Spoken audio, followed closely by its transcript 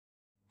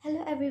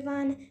Hello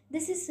everyone,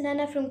 this is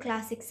Sunayana from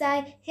Class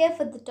 6I here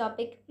for the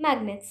topic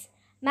magnets.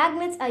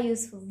 Magnets are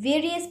used for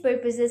various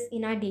purposes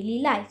in our daily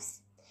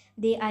lives.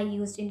 They are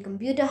used in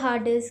computer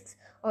hard disks,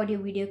 audio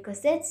video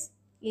cassettes,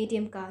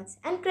 ATM cards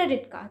and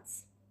credit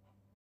cards.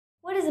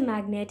 What is a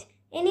magnet?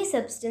 Any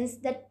substance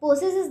that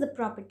possesses the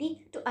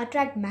property to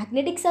attract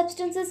magnetic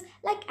substances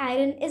like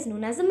iron is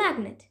known as a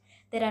magnet.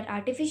 There are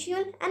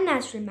artificial and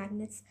natural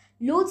magnets.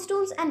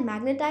 Lodestones and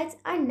magnetites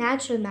are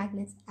natural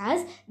magnets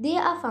as they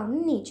are found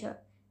in nature.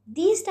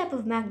 These type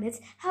of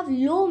magnets have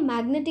low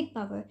magnetic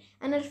power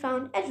and are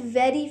found at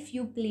very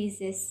few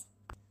places.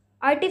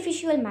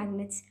 Artificial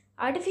magnets.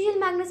 Artificial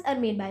magnets are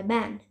made by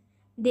man.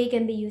 They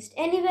can be used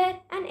anywhere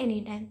and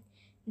anytime.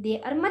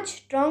 They are much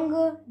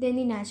stronger than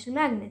the natural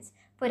magnets.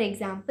 For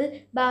example,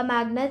 bar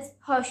magnets,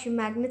 horseshoe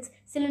magnets,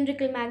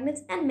 cylindrical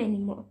magnets, and many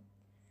more.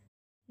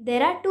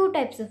 There are two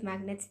types of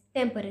magnets,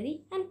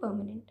 temporary and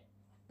permanent.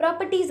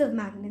 Properties of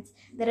magnets.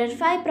 There are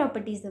 5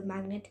 properties of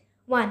magnet.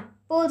 1.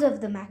 Poles of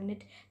the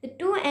magnet. The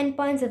two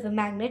endpoints of a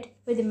magnet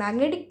where the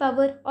magnetic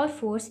power or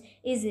force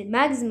is the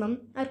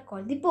maximum are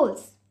called the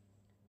poles.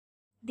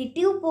 The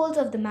two poles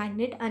of the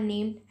magnet are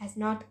named as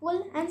North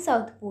Pole and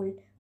South Pole.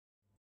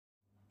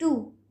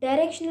 2.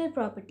 Directional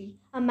property.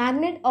 A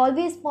magnet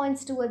always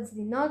points towards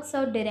the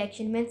north-south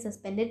direction when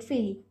suspended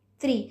freely.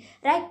 3.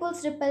 Right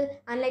poles repel,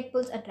 unlike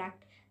poles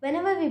attract.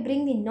 Whenever we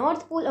bring the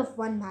north pole of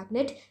one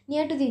magnet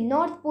near to the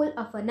north pole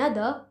of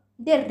another,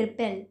 they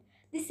repel.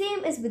 The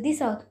same is with the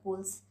south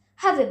poles.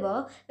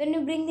 However, when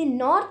we bring the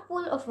north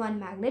pole of one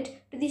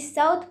magnet to the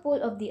south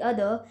pole of the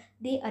other,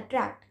 they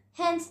attract.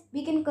 Hence,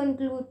 we can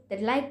conclude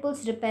that like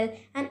poles repel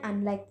and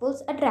unlike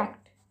poles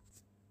attract.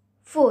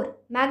 4.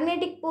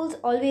 Magnetic poles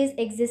always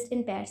exist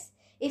in pairs.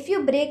 If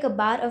you break a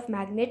bar of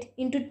magnet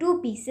into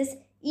 2 pieces,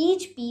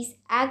 each piece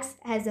acts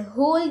as a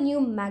whole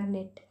new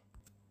magnet.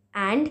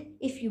 And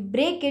if you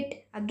break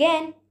it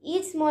again,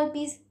 each small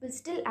piece will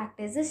still act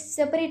as a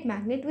separate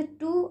magnet with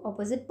 2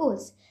 opposite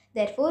poles.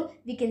 Therefore,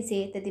 we can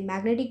say that the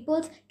magnetic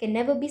poles can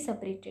never be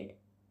separated.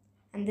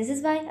 And this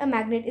is why a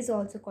magnet is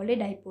also called a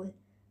dipole.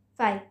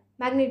 5.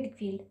 Magnetic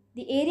field.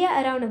 The area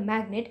around a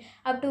magnet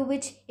up to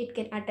which it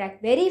can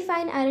attract very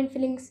fine iron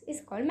filings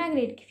is called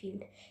magnetic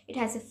field. It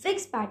has a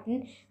fixed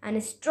pattern and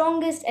is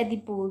strongest at the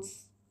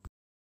poles.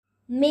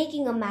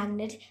 Making a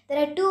magnet. There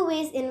are 2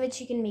 ways in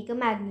which you can make a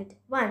magnet.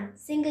 1.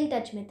 Single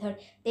touch method.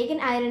 Take an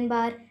iron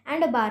bar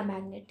and a bar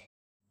magnet.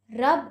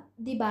 Rub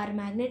the bar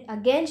magnet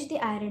against the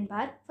iron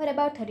bar for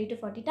about 30 to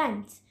 40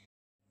 times.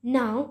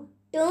 Now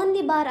turn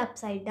the bar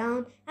upside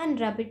down and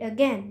rub it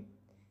again.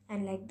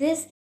 And like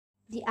this,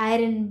 the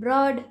iron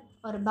rod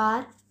or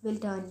bar will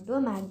turn into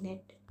a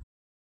magnet.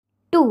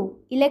 2.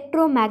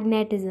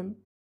 Electromagnetism.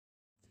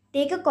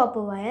 Take a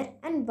copper wire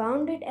and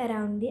wound it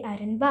around the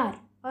iron bar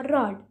or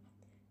rod.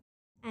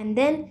 And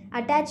then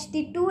attach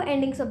the 2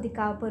 endings of the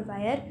copper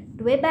wire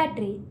to a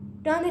battery.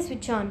 Turn the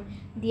switch on.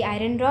 The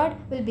iron rod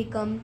will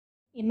become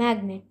a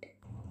magnet.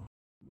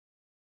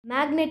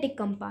 Magnetic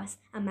compass.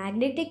 A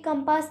magnetic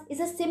compass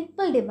is a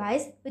simple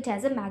device which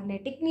has a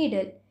magnetic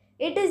needle.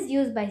 It is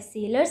used by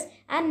sailors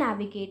and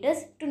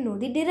navigators to know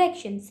the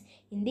directions.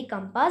 In the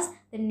compass,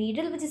 the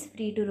needle which is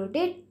free to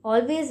rotate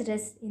always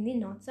rests in the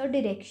north-south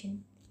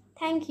direction.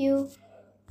 Thank you.